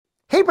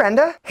Hey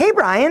Brenda. Hey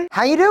Brian.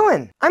 How you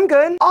doing? I'm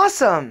good.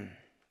 Awesome.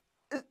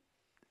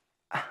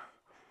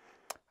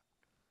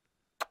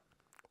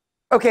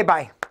 Okay,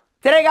 bye.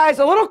 Today, guys,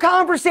 a little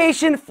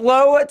conversation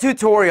flow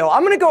tutorial.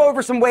 I'm gonna go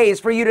over some ways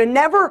for you to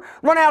never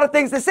run out of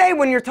things to say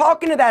when you're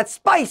talking to that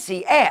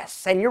spicy ass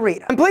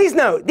senorita. And please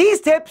note,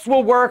 these tips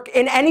will work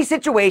in any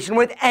situation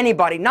with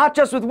anybody, not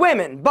just with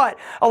women. But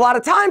a lot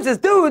of times as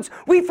dudes,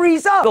 we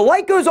freeze up. The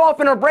light goes off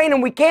in our brain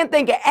and we can't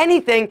think of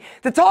anything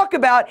to talk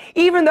about,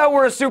 even though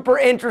we're a super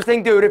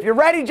interesting dude. If you're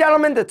ready,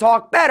 gentlemen, to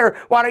talk better,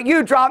 why don't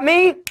you drop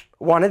me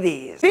one of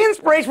these. The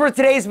inspiration for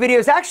today's video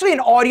is actually an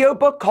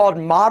audiobook called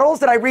Models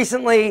that I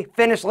recently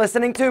finished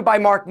listening to by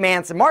Mark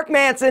Manson. Mark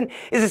Manson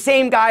is the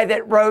same guy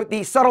that wrote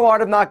The Subtle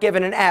Art of Not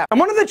Giving an F. And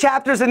one of the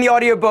chapters in the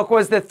audiobook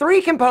was the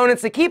 3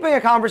 components to keeping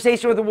a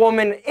conversation with a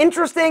woman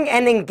interesting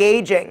and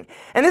engaging.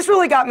 And this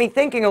really got me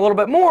thinking a little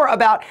bit more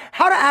about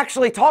how to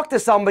actually talk to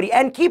somebody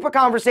and keep a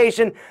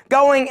conversation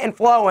going and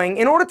flowing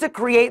in order to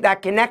create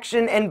that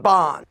connection and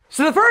bond.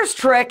 So the first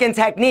trick and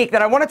technique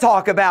that I want to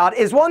talk about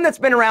is one that's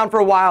been around for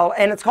a while,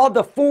 and it's called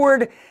the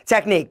FORD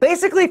technique.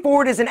 Basically,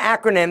 FORD is an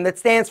acronym that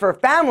stands for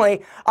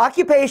family,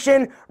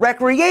 occupation,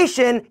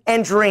 recreation,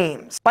 and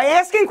dreams. By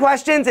asking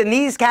questions in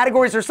these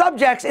categories or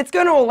subjects, it's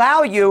going to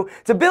allow you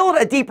to build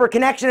a deeper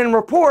connection and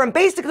rapport and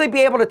basically be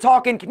able to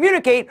talk and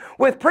communicate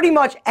with pretty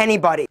much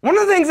anybody. One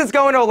of the things that's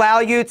going to allow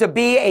you to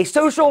be a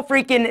social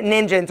freaking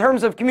ninja in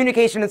terms of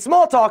communication and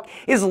small talk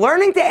is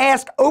learning to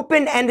ask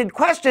open-ended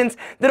questions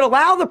that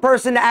allow the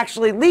person to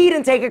actually lead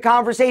and take a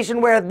conversation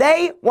where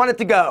they want it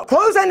to go.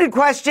 Close-ended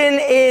question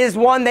is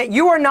one that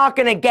you are not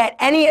going to get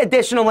any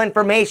additional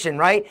information,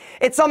 right?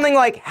 It's something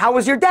like, how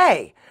was your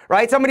day?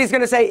 Right? Somebody's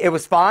going to say, it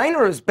was fine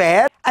or it was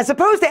bad. As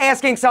opposed to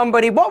asking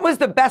somebody, what was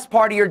the best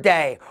part of your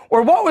day?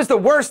 Or what was the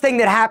worst thing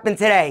that happened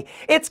today?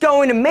 It's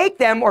going to make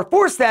them or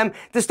force them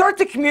to start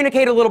to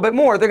communicate a little bit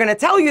more. They're going to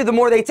tell you, the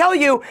more they tell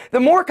you, the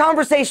more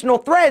conversational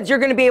threads you're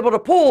going to be able to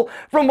pull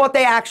from what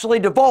they actually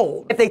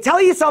divulge. If they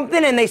tell you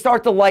something and they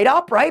start to light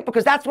up, right?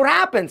 Because that's what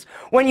happens.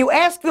 When you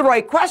ask the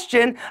right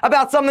question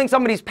about something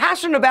somebody's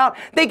passionate about,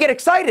 they get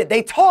excited,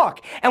 they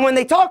talk. And when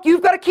they talk,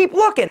 you've got to keep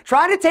looking.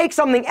 Try to take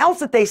something else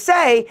that they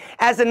say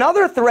as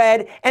another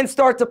thread and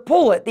start to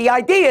pull it. The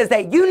idea is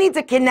that you need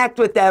to connect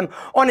with them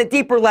on a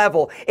deeper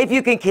level. If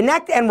you can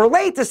connect and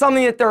relate to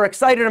something that they're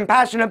excited and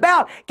passionate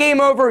about,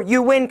 game over,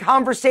 you win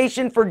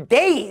conversation for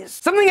days.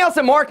 Something else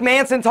that Mark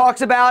Manson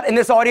talks about in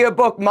this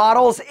audiobook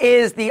Models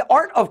is the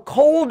art of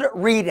cold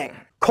reading.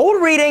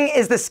 Cold reading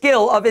is the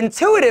skill of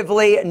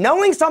intuitively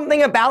knowing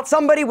something about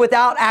somebody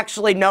without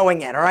actually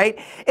knowing it, all right?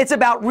 It's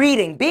about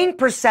reading, being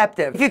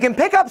perceptive. If you can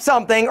pick up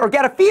something or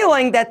get a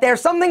feeling that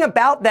there's something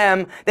about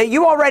them that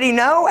you already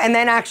know and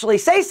then actually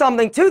say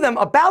something to them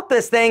about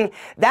this thing,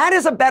 that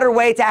is a better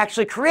way to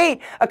actually create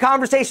a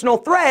conversational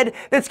thread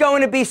that's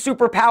going to be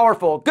super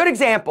powerful. Good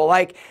example,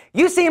 like,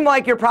 you seem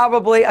like you're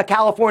probably a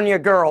California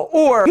girl,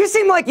 or you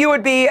seem like you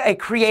would be a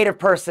creative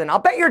person. I'll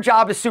bet your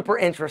job is super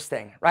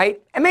interesting,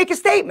 right? And make a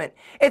statement.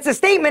 It's a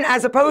statement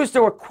as opposed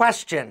to a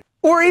question.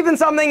 Or even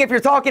something if you're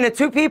talking to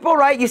 2 people,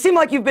 right? You seem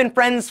like you've been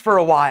friends for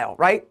a while,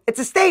 right? It's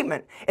a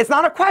statement. It's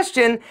not a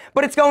question,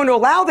 but it's going to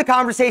allow the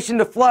conversation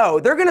to flow.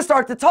 They're going to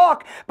start to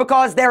talk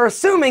because they're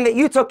assuming that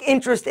you took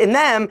interest in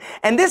them,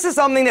 and this is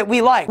something that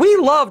we like. We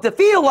love to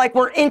feel like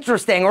we're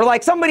interesting or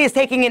like somebody is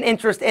taking an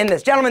interest in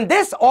this. Gentlemen,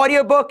 this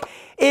audiobook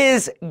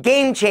is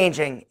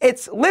game-changing.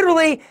 It's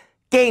literally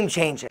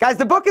game-changing. Guys,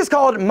 the book is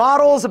called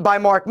Models by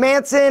Mark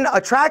Manson,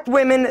 Attract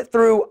Women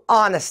Through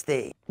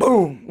Honesty.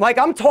 Boom. Like,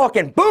 I'm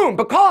talking boom,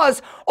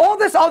 because all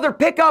this other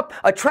pickup,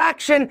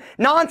 attraction,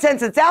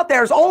 nonsense that's out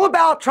there is all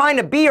about trying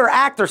to be or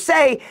act or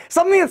say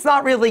something that's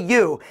not really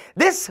you.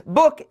 This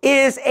book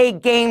is a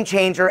game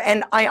changer,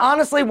 and I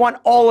honestly want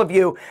all of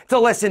you to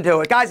listen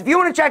to it. Guys, if you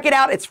want to check it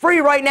out, it's free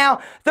right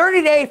now.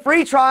 30-day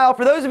free trial.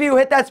 For those of you who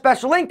hit that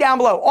special link down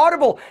below,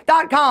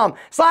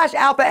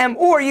 audible.com/alpha-m,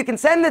 or you can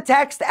send the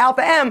text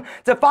alpha-m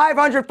to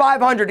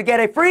 500-500 to get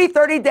a free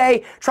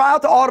 30-day trial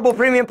to Audible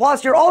Premium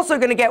Plus. You're also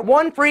going to get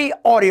 1 free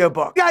audiobook.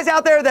 You guys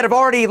out there that have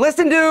already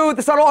listened to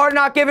The Subtle Art of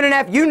Not Giving an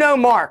F, you know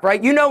Mark,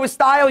 right? You know his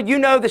style. You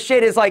know the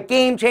shit is like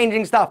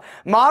game-changing stuff.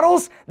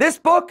 Models, this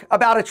book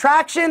about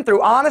attraction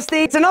through honesty,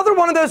 it's another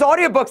one of those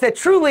audiobooks that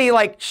truly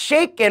like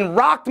shake and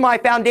rocked my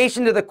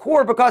foundation to the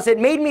core because it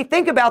made me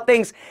think about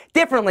things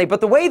differently.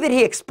 But the way that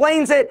he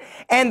explains it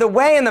and the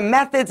way and the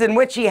methods in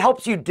which he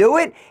helps you do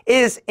it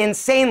is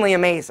insanely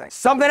amazing.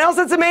 Something else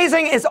that's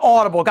amazing is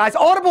Audible. Guys,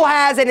 Audible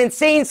has an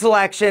insane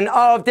selection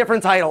of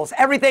different titles.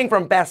 Everything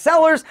from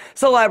bestsellers,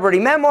 celebrity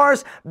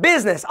memoirs,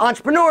 business,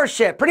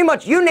 entrepreneurship, pretty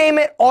much you name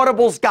it,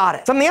 Audible's got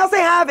it. Something else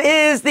they have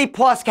is the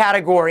Plus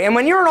category. And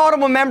when you're an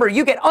Audible member,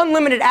 you get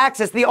unlimited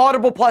access to the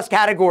Audible Plus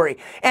category.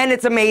 And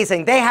it's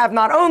amazing. They have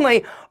not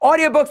only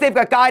audiobooks, they've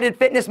got guided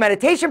fitness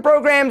meditation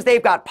programs,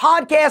 they've got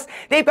podcasts,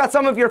 they've got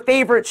some of your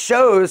favorite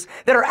shows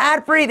that are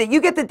ad-free that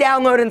you get to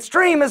download and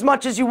stream as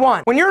much as you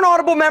want. When you're an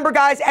Audible member,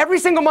 guys, every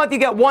single month you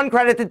get 1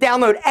 credit to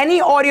download any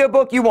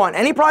audiobook you want,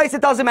 any price,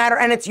 it doesn't matter,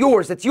 and it's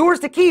yours. It's yours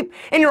to keep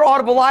in your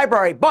Audible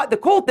library. But the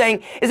cool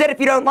thing is that if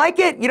you don't like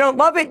it, you don't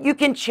love it, you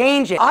can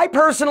change it. I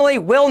personally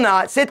will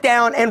not sit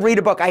down and read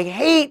a book. I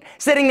hate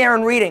sitting there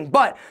and reading.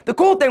 But the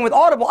cool thing with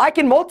Audible, I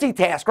can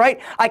multitask,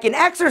 right? I can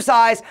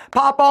exercise,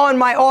 pop on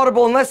my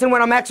Audible and listen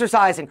when I'm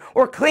exercising,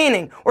 or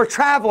cleaning, or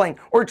traveling,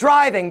 or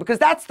driving, because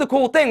that's the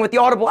cool thing with the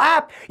Audible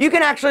app. You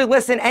can actually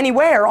listen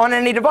anywhere on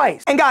any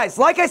device. And guys,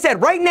 like I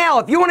said, right now,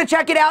 if you want to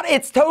check it out,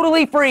 it's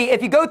totally free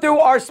if you go through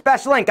our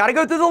special link. Gotta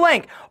go through the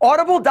link,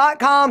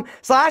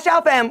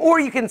 audible.com/AlphaM, or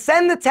you can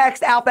send the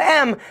text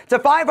AlphaM to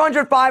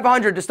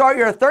 500-500 to start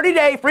your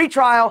 30-day free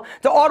trial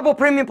to Audible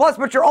Premium Plus,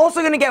 but you're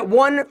also going to get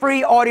one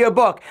free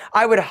audiobook.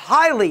 I would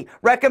highly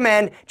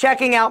recommend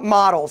checking out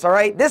Models, all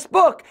right? This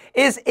book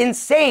is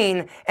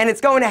insane, and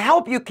it's going to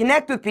help you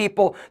connect with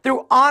people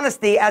through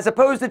honesty as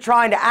opposed to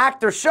trying to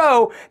act or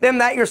show them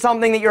that you're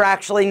something that you're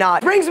actually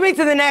not. Brings me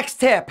to the next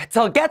tip,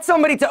 to get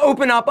somebody to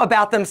open up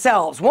about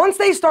themselves. Once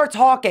they start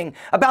talking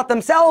about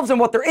themselves and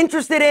what they're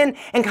interested in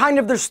and kind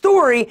of their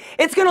story,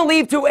 it's going to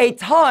lead to a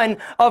ton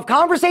of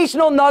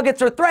conversational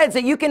nuggets or threads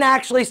that you can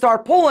actually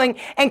start pulling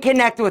and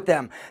connect with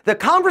them. The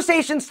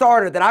conversation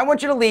starter that I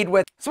want you to lead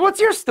with, so what's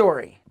your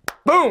story?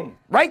 Boom,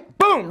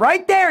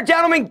 right there,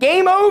 gentlemen.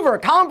 Game over.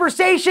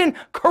 Conversation,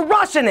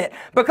 crushing it.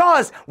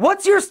 Because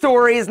what's your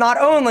story is not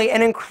only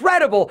an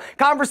incredible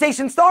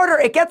conversation starter,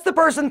 it gets the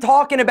person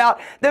talking about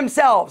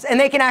themselves, and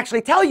they can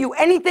actually tell you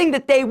anything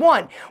that they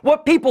want.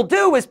 What people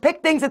do is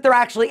pick things that they're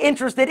actually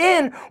interested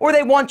in or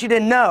they want you to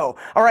know.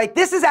 All right,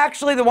 this is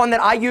actually the one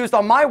that I used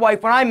on my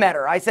wife when I met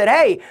her. I said,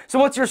 hey, so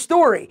what's your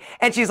story?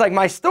 And she's like,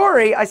 my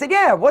story? I said,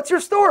 yeah, what's your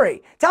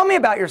story? Tell me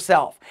about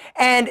yourself.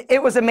 And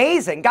it was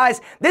amazing.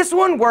 Guys, this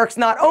one works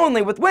not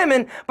only with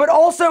women, but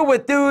also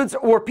with dudes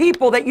or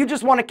people that you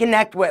just want to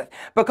connect with.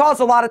 Because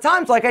a lot of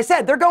times, like I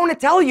said, they're going to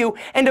tell you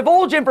and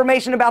divulge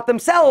information about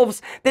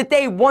themselves that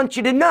they want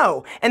you to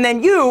know. And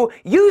then you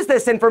use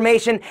this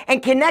information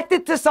and connect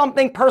it to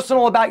something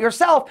personal about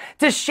yourself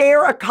to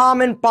share a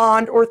common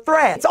bond or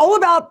thread. It's all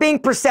about being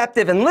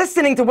perceptive and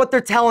listening to what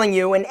they're telling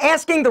you and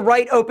asking the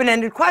right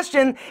open-ended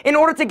question in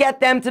order to get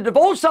them to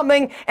divulge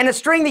something and a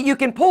string that you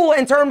can pull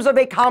in terms of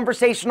a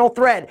conversational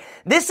thread.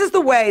 This is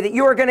the way that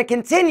you are going to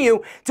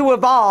continue to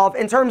evolve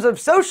in terms of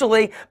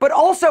socially, but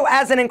also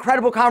as an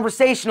incredible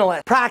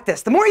conversationalist.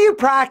 Practice. The more you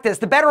practice,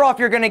 the better off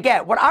you're going to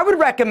get. What I would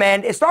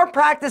recommend is start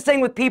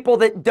practicing with people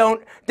that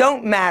don't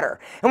matter.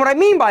 And what I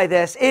mean by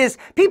this is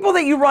people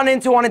that you run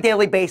into on a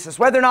daily basis,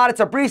 whether or not it's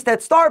a barista at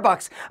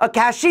Starbucks, a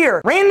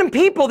cashier, random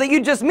people that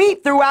you just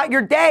meet throughout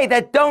your day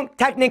that don't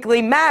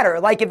technically matter.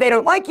 Like if they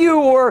don't like you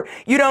or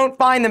you don't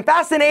find them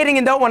fascinating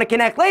and don't want to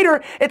connect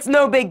later, it's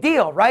no big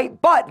deal, right?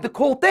 But the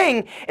cool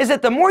thing is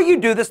that the more you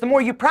do this, the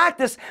more you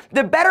practice,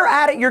 the better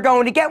at it you're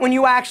going to get when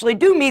you actually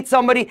do meet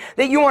somebody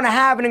that you want to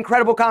have an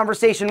incredible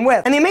conversation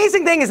with. And the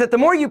amazing thing is that the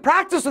more you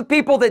practice with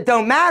people that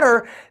don't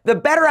matter, the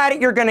better at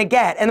it you're going to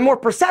get and the more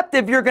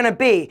perceptive you're going to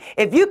be.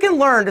 If you can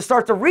learn to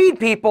start to read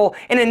people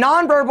in a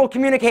nonverbal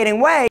communicating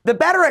way, the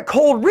better at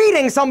cold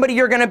reading somebody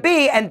you're going to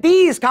be. And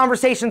these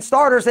conversation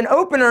starters and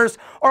openers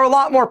are a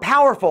lot more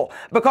powerful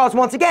because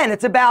once again,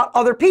 it's about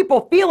other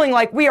people feeling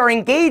like we are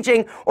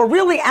engaging or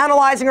really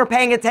analyzing or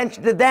paying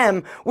attention to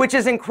them, which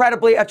is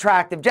incredibly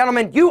attractive.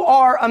 Gentlemen, you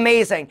are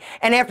amazing.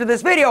 And after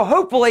this video,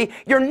 hopefully,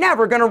 you're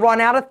never going to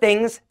run out of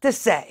things to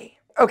say.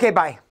 Okay,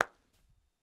 bye.